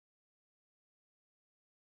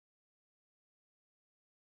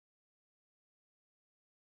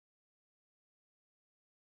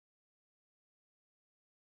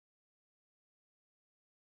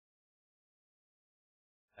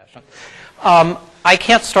I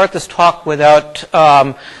can't start this talk without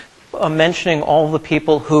mentioning all the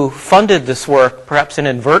people who funded this work, perhaps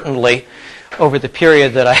inadvertently, over the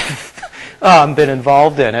period that I've been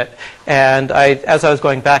involved in it. And as I was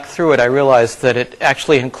going back through it, I realized that it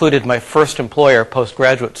actually included my first employer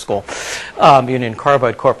post-graduate school, Union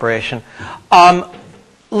Carbide Corporation. I've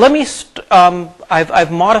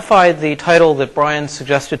modified the title that Brian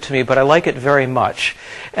suggested to me, but I like it very much.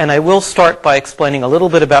 And I will start by explaining a little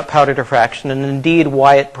bit about powder diffraction and indeed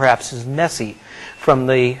why it perhaps is messy from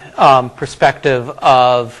the perspective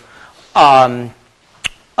of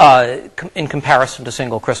in comparison to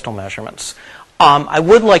single crystal measurements. I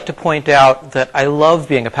would like to point out that I love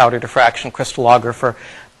being a powder diffraction crystallographer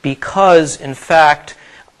because, in fact,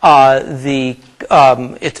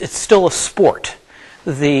 it's still a sport.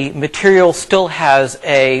 The material still has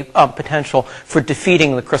a potential for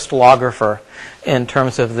defeating the crystallographer in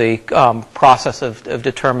terms of the process of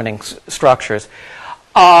determining structures.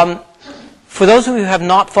 For those of you who have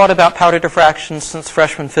not thought about powder diffraction since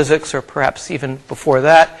freshman physics, or perhaps even before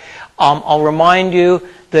that, I'll remind you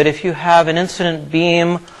that if you have an incident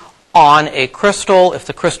beam on a crystal, if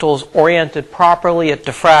the crystal is oriented properly, it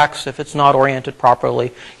diffracts. If it's not oriented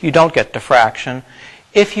properly, you don't get diffraction.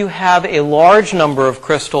 If you have a large number of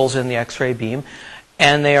crystals in the X-ray beam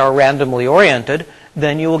and they are randomly oriented,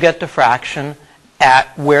 then you will get diffraction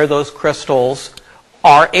at where those crystals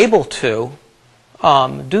are able to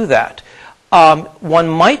do that. One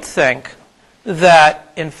might think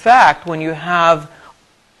that, in fact, when you have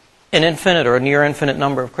an infinite or a near infinite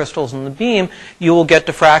number of crystals in the beam, you will get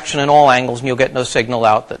diffraction in all angles and you'll get no signal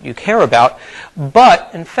out that you care about. But,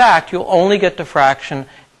 in fact, you'll only get diffraction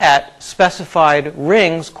at specified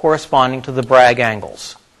rings corresponding to the Bragg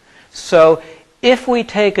angles. So if we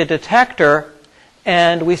take a detector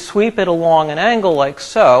and we sweep it along an angle like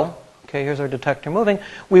so, okay, here's our detector moving,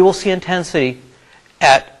 we will see intensity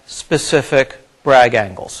at specific Bragg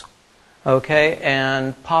angles. Okay,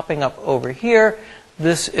 and popping up over here,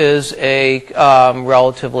 this is a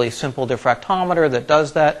relatively simple diffractometer that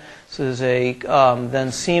does that. This is a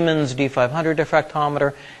then Siemens D500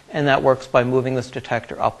 diffractometer, and that works by moving this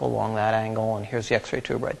detector up along that angle, and here's the X-ray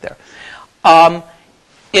tube right there.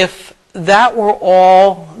 If that were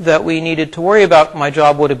all that we needed to worry about, my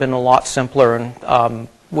job would have been a lot simpler and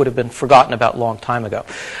would have been forgotten about a long time ago.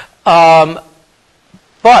 But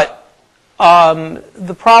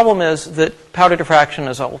the problem is that powder diffraction,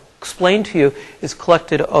 as I'll explain to you, is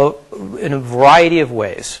collected in a variety of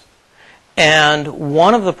ways. And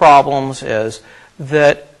one of the problems is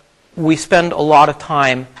that we spend a lot of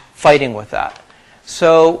time fighting with that.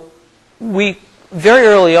 So we, very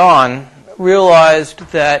early on, realized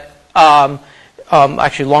that,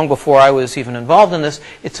 actually long before I was even involved in this,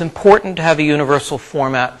 it's important to have a universal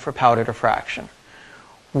format for powder diffraction.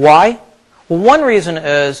 Why? Well, one reason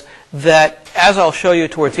is that, as I'll show you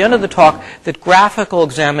towards the end of the talk, that graphical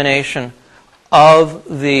examination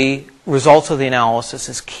of the results of the analysis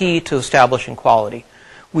is key to establishing quality.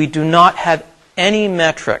 We do not have any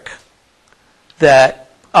metric that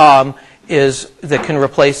can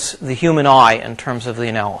replace the human eye in terms of the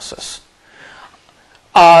analysis.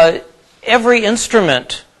 Every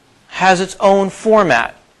instrument has its own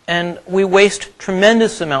format, and we waste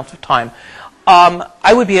tremendous amounts of time.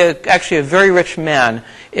 I would be actually a very rich man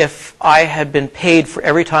if I had been paid for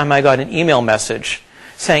every time I got an email message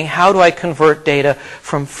saying, how do I convert data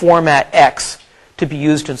from format X to be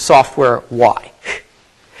used in software Y?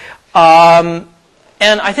 And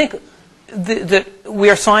I think that we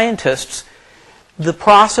are scientists. The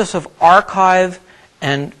process of archive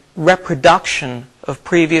and reproduction of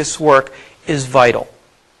previous work is vital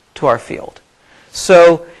to our field.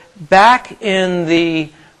 So back in the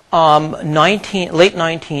late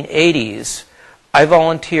 1980s, I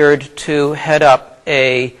volunteered to head up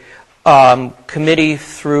a committee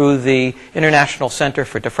through the International Center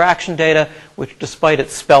for Diffraction Data, which, despite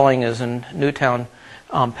its spelling, is in Newtown,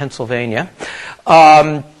 Pennsylvania.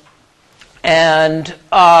 And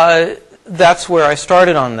that's where I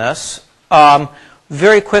started on this.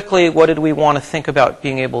 Very quickly, what did we want to think about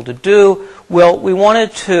being able to do? Well, we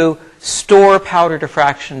wanted to store powder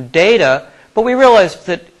diffraction data, but we realized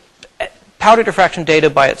that powder diffraction data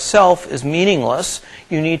by itself is meaningless.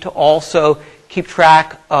 You need to also keep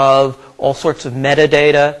track of all sorts of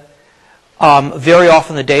metadata. Very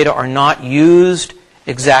often the data are not used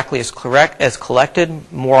exactly as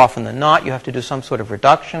collected. More often than not, you have to do some sort of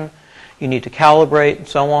reduction. You need to calibrate and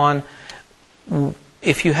so on.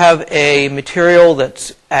 If you have a material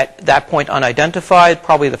that's at that point unidentified,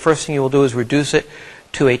 probably the first thing you will do is reduce it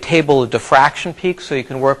to a table of diffraction peaks so you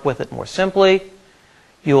can work with it more simply.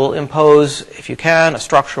 You'll impose, if you can, a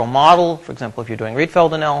structural model, for example, if you're doing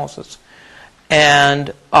Rietveld analysis.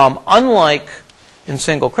 And unlike in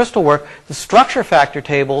single crystal work, the structure factor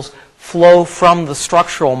tables flow from the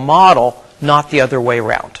structural model, not the other way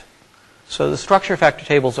around. So the structure factor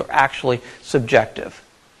tables are actually subjective.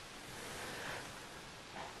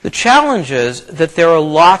 The challenge is that there are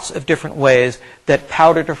lots of different ways that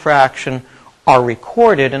powder diffraction are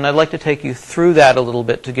recorded, and I'd like to take you through that a little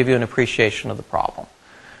bit to give you an appreciation of the problem.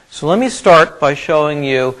 So let me start by showing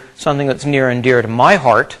you something that's near and dear to my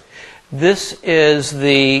heart. This is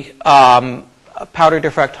the powder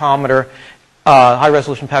diffractometer,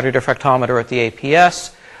 high-resolution powder diffractometer at the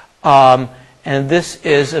APS. And this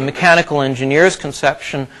is a mechanical engineer's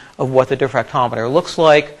conception of what the diffractometer looks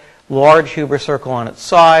like. Large Huber circle on its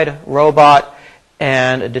side, robot,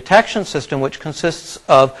 and a detection system which consists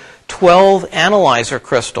of 12 analyzer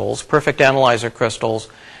crystals, perfect analyzer crystals,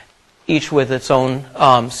 each with its own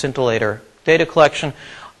scintillator data collection.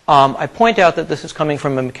 I point out that this is coming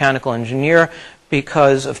from a mechanical engineer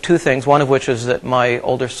because of two things, one of which is that my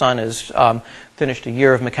older son has finished a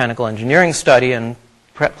year of mechanical engineering study and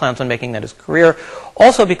plans on making that his career.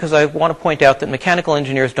 Also because I want to point out that mechanical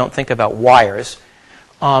engineers don't think about wires.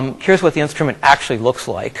 Here's what the instrument actually looks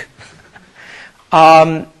like.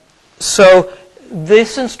 So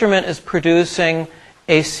this instrument is producing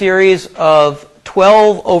a series of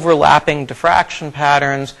 12 overlapping diffraction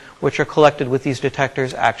patterns which are collected with these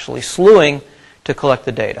detectors actually slewing to collect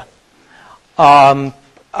the data.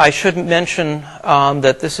 I should mention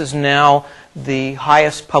that this is now the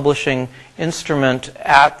highest publishing instrument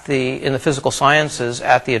in the physical sciences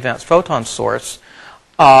at the Advanced Photon Source,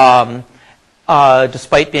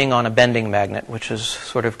 despite being on a bending magnet, which is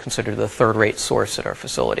sort of considered the third-rate source at our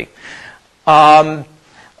facility.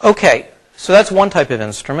 Okay, so that's one type of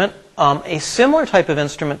instrument. A similar type of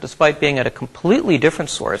instrument, despite being at a completely different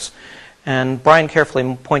source, and Brian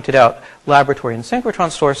carefully pointed out laboratory and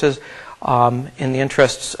synchrotron sources, in the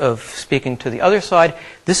interests of speaking to the other side,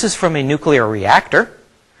 this is from a nuclear reactor.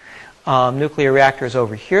 Nuclear reactor is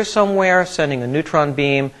over here somewhere, sending a neutron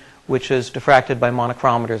beam, which is diffracted by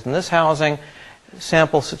monochrometers in this housing.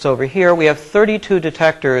 Sample sits over here. We have 32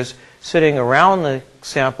 detectors sitting around the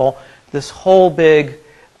sample. This whole big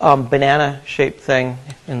banana-shaped thing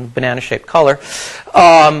in banana-shaped color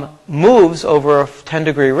moves over a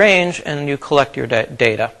 10-degree range, and you collect your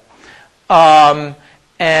data.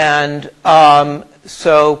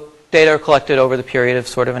 So data are collected over the period of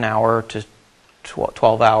sort of an hour to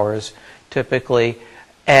 12 hours, typically,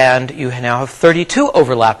 and you now have 32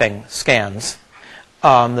 overlapping scans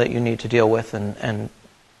that you need to deal with. And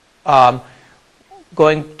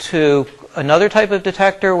going to another type of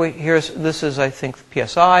detector, this is, I think,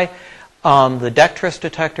 PSI. The Dectris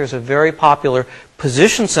detector is a very popular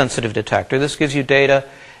position-sensitive detector. This gives you data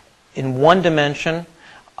in one dimension.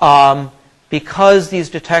 Because these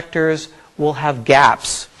detectors will have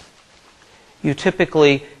gaps, you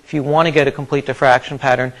typically, if you want to get a complete diffraction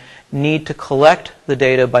pattern, need to collect the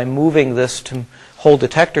data by moving this whole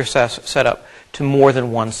detector setup to more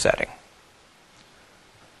than one setting.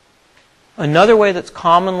 Another way that's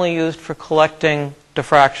commonly used for collecting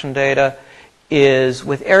diffraction data is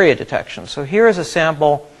with area detection. So here is a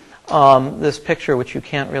sample, this picture, which you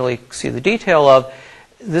can't really see the detail of.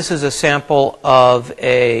 This is a sample of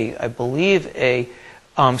I believe, a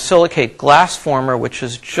silicate glass former, which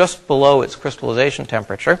is just below its crystallization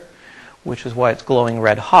temperature, which is why it's glowing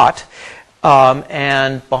red hot.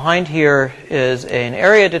 And behind here is an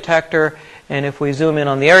area detector. And if we zoom in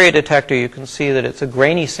on the area detector, you can see that it's a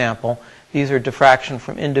grainy sample. These are diffraction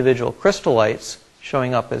from individual crystallites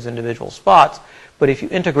showing up as individual spots. But if you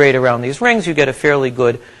integrate around these rings, you get a fairly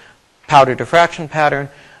good powder diffraction pattern.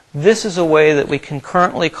 This is a way that we can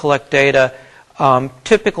currently collect data.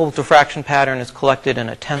 Typical diffraction pattern is collected in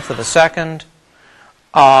 1/10 of a second.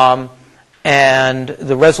 And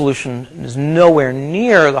the resolution is nowhere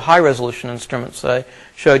near the high-resolution instruments I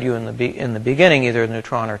showed you in the beginning, either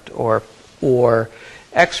neutron or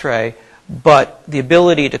X-ray. But the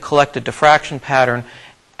ability to collect a diffraction pattern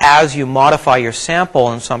as you modify your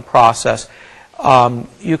sample in some process,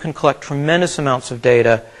 you can collect tremendous amounts of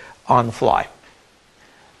data on the fly.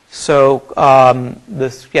 So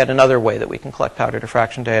this is yet another way that we can collect powder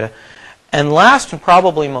diffraction data. And last and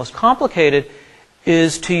probably most complicated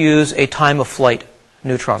is to use a time-of-flight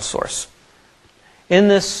neutron source. In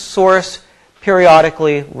this source,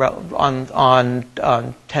 periodically on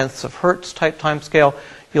tenths of Hertz type timescale,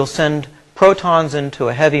 you'll send protons into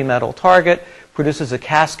a heavy metal target, produces a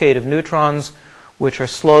cascade of neutrons which are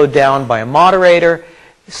slowed down by a moderator.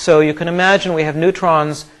 So you can imagine we have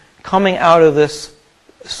neutrons coming out of this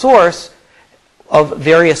source of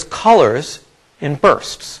various colors in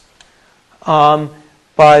bursts.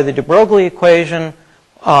 By the de Broglie equation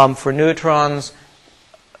for neutrons,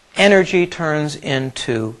 energy turns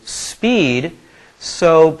into speed.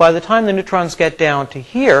 So by the time the neutrons get down to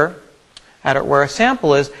here, at where a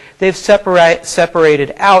sample is, they've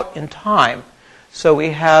separated out in time. So we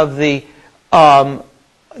have the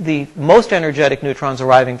most energetic neutrons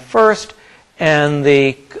arriving first, and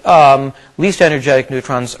the least energetic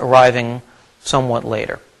neutrons arriving somewhat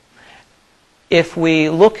later. If we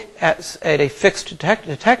look at a fixed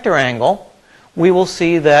detector angle, we will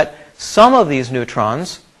see that some of these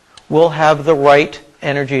neutrons will have the right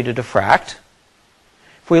energy to diffract.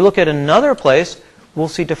 If we look at another place, we'll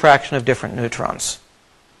see diffraction of different neutrons.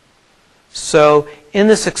 So in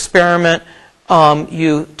this experiment,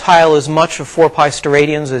 you tile as much of 4 pi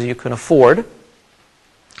steradians as you can afford,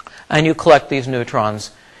 and you collect these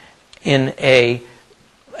neutrons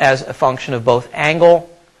as a function of both angle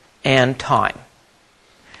and time.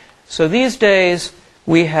 So these days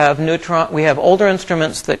we have older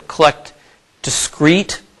instruments that collect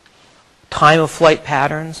discrete time of flight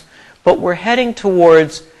patterns, but we're heading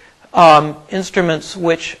towards instruments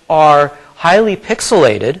which are highly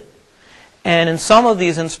pixelated, and in some of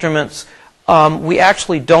these instruments we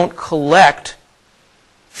actually don't collect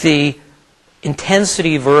the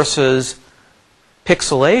intensity versus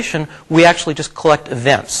pixelation, we actually just collect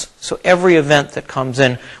events. So every event that comes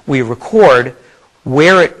in, we record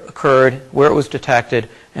where it occurred, where it was detected,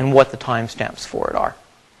 and what the timestamps for it are.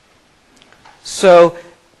 So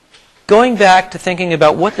going back to thinking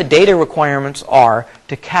about what the data requirements are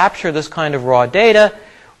to capture this kind of raw data,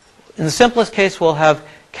 in the simplest case we'll have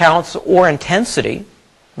counts or intensity.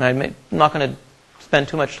 And I'm not going to spend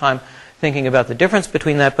too much time thinking about the difference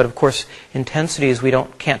between that, but of course intensities we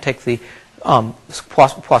can't take the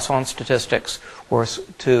Poisson statistics or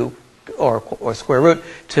square root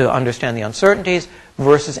to understand the uncertainties,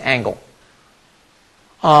 versus angle.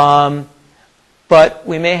 But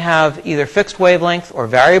we may have either fixed wavelength or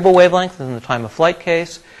variable wavelength in the time of flight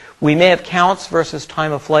case. We may have counts versus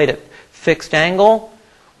time of flight at fixed angle.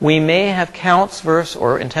 We may have counts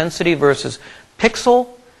or intensity versus pixel.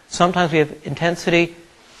 Sometimes we have intensity,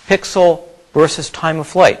 pixel versus time of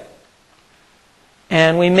flight.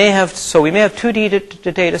 And we may have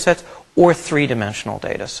 2D data sets or 3-dimensional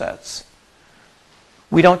data sets.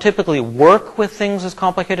 We don't typically work with things as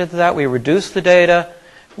complicated as that. We reduce the data.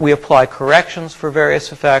 We apply corrections for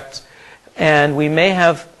various effects. And we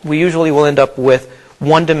usually will end up with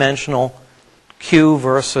 1-dimensional Q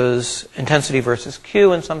versus intensity versus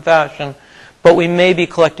Q in some fashion. But we may be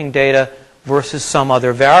collecting data versus some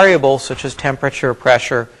other variable, such as temperature,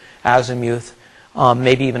 pressure, azimuth,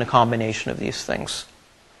 maybe even a combination of these things.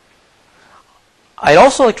 I'd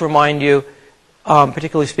also like to remind you,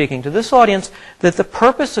 particularly speaking to this audience, that the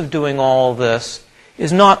purpose of doing all of this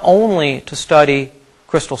is not only to study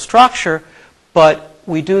crystal structure, but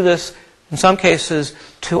we do this in some cases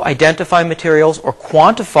to identify materials or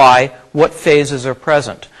quantify what phases are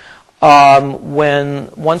present. When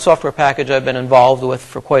one software package I've been involved with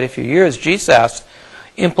for quite a few years, GSAS,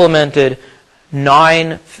 implemented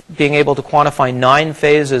being able to quantify 9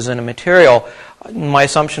 phases in a material, my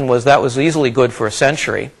assumption was that was easily good for a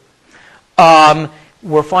century.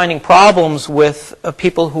 We're finding problems with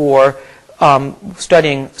people who are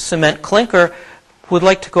studying cement clinker who would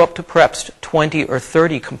like to go up to perhaps 20 or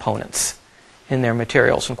 30 components in their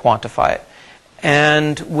materials and quantify it.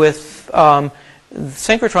 And with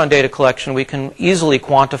synchrotron data collection, we can easily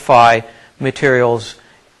quantify materials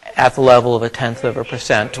at the level of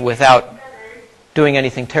 0.1% without doing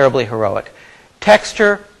anything terribly heroic.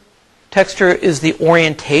 Texture is the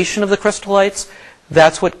orientation of the crystallites.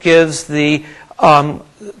 That's what gives the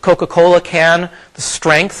Coca-Cola can the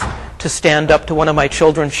strength to stand up to one of my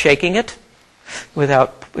children shaking it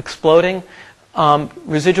without exploding.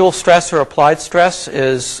 Residual stress or applied stress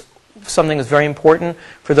is something that's very important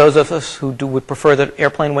for those of us who would prefer that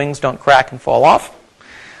airplane wings don't crack and fall off.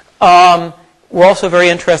 We're also very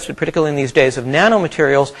interested, particularly in these days of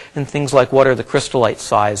nanomaterials, in things like what are the crystallite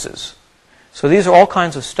sizes. So these are all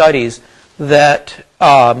kinds of studies that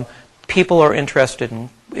people are interested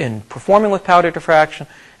in performing with powder diffraction,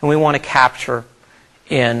 and we want to capture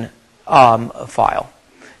in a file.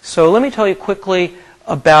 So let me tell you quickly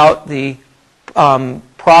about the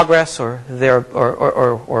progress or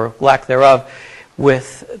lack thereof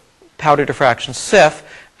with powder diffraction CIF.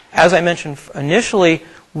 As I mentioned initially,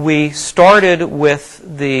 we started with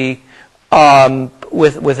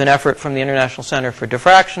with an effort from the International Center for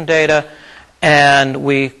Diffraction Data, and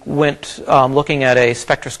we went looking at a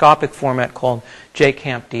spectroscopic format called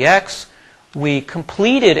JCamp-DX. we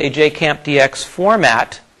completed a JCamp-DX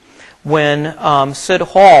format when Sid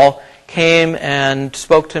Hall came and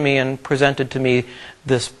spoke to me and presented to me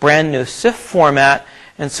this brand new CIF format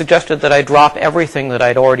and suggested that I drop everything that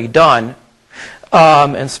I'd already done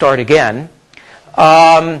and start again.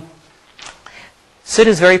 Sid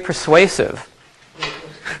is very persuasive.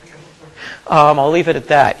 I'll leave it at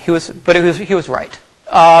that. He was right.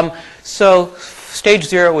 So stage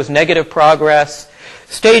 0 was negative progress.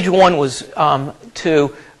 Stage 1 was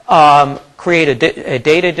to create a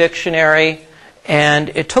data dictionary, and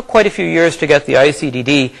it took quite a few years to get the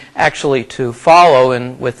ICDD actually to follow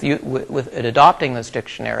and with adopting this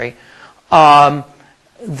dictionary.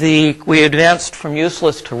 We advanced from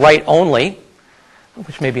useless to write only,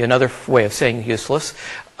 which may be another way of saying useless,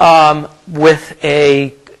 with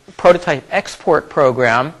a prototype export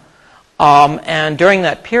program. And during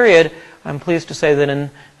that period, I'm pleased to say that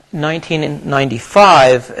in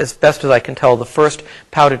 1995, as best as I can tell, the first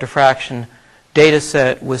powder diffraction data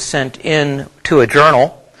set was sent in to a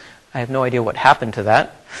journal. I have no idea what happened to that.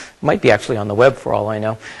 It might be actually on the web for all I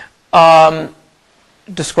know,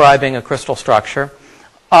 describing a crystal structure.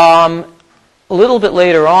 A little bit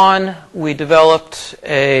later on, we developed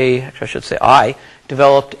I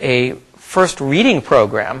developed a first reading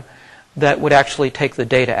program that would actually take the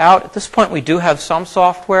data out. At this point, we do have some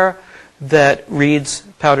software that reads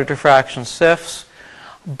powder diffraction CIFs,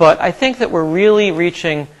 but I think that we're really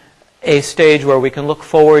reaching a stage where we can look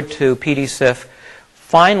forward to pdCIF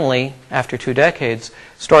finally, after 2 decades,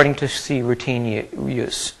 starting to see routine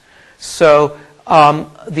use. So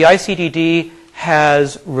the ICDD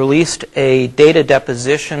has released a data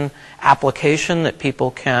deposition application that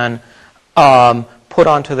people can put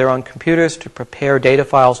onto their own computers to prepare data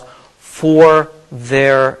files for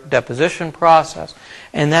their deposition process,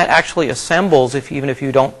 and that actually assembles, even if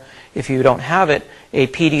you don't have it, a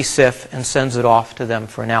pdCIF and sends it off to them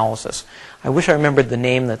for analysis. I wish I remembered the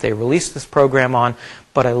name that they released this program on,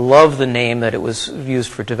 but I love the name that it was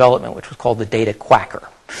used for development, which was called the Data Quacker.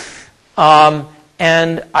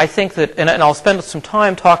 And I think that, and I'll spend some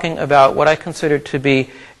time talking about what I consider to be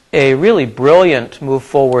a really brilliant move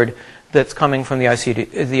forward that's coming from the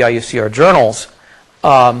IUCR journals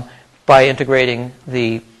by integrating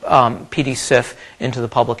the pdCIF into the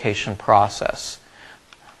publication process.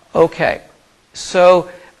 Okay, so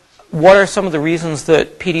what are some of the reasons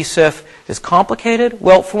that pdCIF is complicated?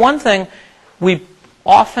 Well, for one thing, we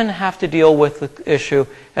often have to deal with the issue,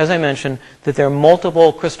 as I mentioned, that there are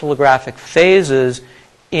multiple crystallographic phases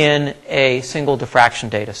in a single diffraction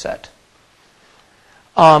data set.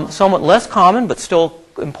 Somewhat less common, but still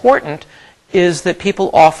important, is that people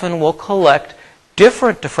often will collect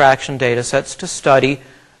different diffraction data sets to study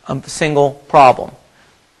a single problem.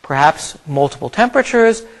 Perhaps multiple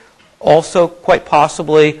temperatures, also quite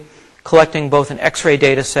possibly collecting both an X-ray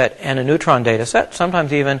data set and a neutron data set,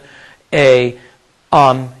 sometimes even a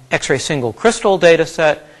X-ray single crystal data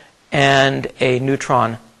set and a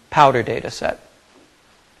neutron powder data set.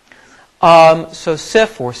 So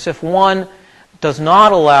CIF, or CIF1, does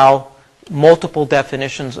not allow multiple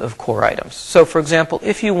definitions of core items. So for example,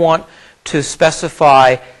 if you want to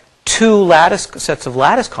specify 2 sets of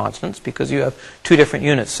lattice constants, because you have 2 different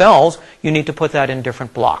unit cells, you need to put that in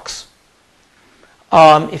different blocks.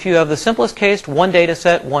 If you have the simplest case, 1 data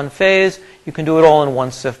set, 1 phase, you can do it all in 1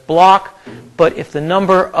 CIF block. But if the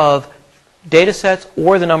number of data sets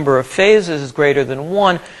or the number of phases is greater than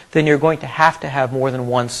 1, then you're going to have more than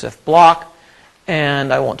 1 CIF block.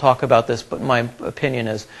 And I won't talk about this, but my opinion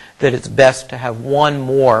is that it's best to have 1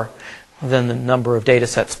 more than the number of data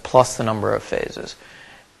sets plus the number of phases.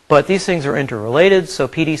 But these things are interrelated, so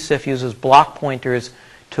pdCIF uses block pointers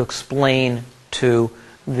to explain to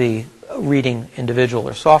the reading individual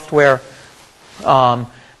or software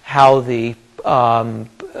how the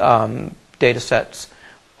data sets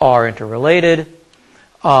are interrelated.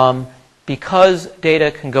 Because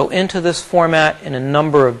data can go into this format in a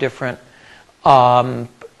number of different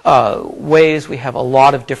ways, we have a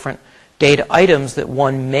lot of different data items that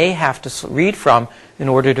one may have to read from in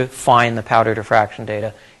order to find the powder diffraction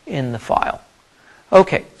data in the file.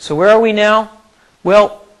 Okay, so where are we now?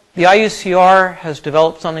 Well, the IUCR has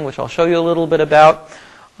developed something which I'll show you a little bit about.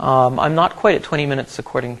 I'm not quite at 20 minutes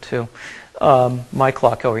according to my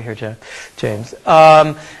clock over here, James.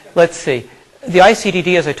 Let's see. The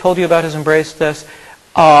ICDD, as I told you about, has embraced this.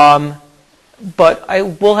 But I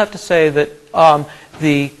will have to say that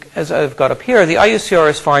as I've got up here, the IUCR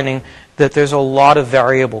is finding that there's a lot of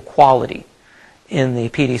variable quality in the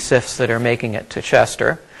pdCIFs that are making it to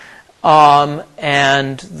Chester.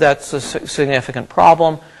 And that's a significant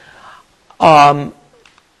problem. The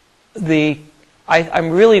I'm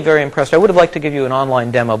really very impressed. I would have liked to give you an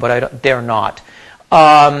online demo, but I dare not.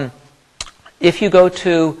 If you go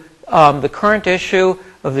to the current issue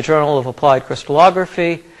of the Journal of Applied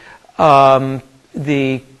Crystallography, you'll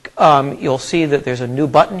see that there's a new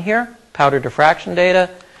button here, powder diffraction data.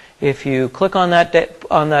 If you click on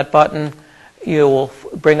that button, you will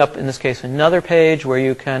bring up, in this case, another page where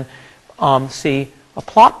you can see a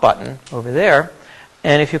plot button over there.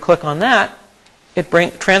 And if you click on that, it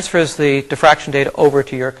transfers the diffraction data over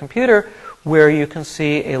to your computer, where you can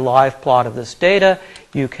see a live plot of this data.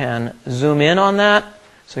 You can zoom in on that.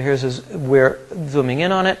 So we're zooming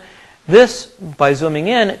in on it. This, by zooming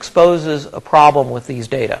in, exposes a problem with these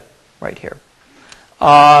data right here.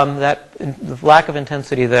 The lack of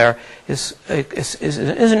intensity there is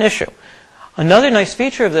an issue. Another nice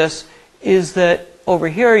feature of this is that over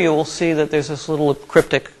here you will see that there's this little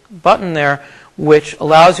cryptic button there which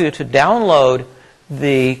allows you to download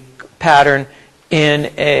the pattern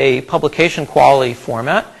in a publication quality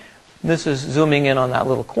format. This is zooming in on that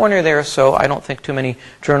little corner there, so I don't think too many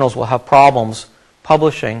journals will have problems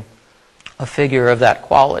publishing a figure of that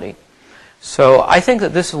quality. So I think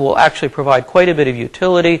that this will actually provide quite a bit of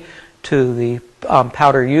utility to the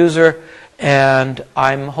Powder user, and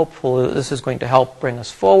I'm hopeful that this is going to help bring us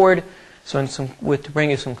forward. So to bring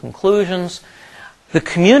you some conclusions, the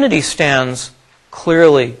community stands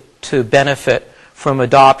clearly to benefit from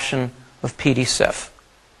adoption of pdCIF.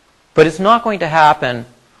 But it's not going to happen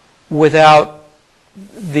without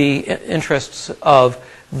the interests of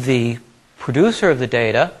the producer of the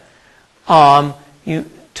data.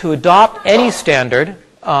 To adopt any standard,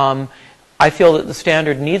 I feel that the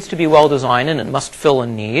standard needs to be well designed and it must fill a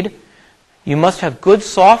need. You must have good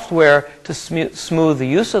software to smooth the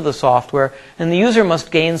use of the software, and the user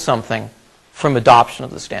must gain something from adoption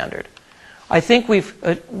of the standard. I think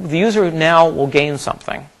the user now will gain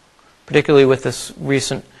something, particularly with this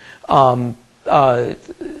recent work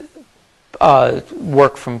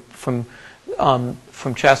from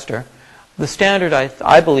Chester. The standard,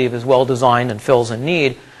 I believe, is well designed and fills a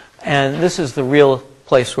need, and this is the real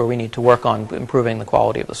place where we need to work on improving the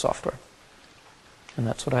quality of the software. And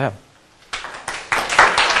that's what I have.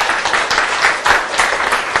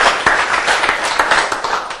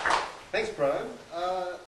 Thanks, Brian.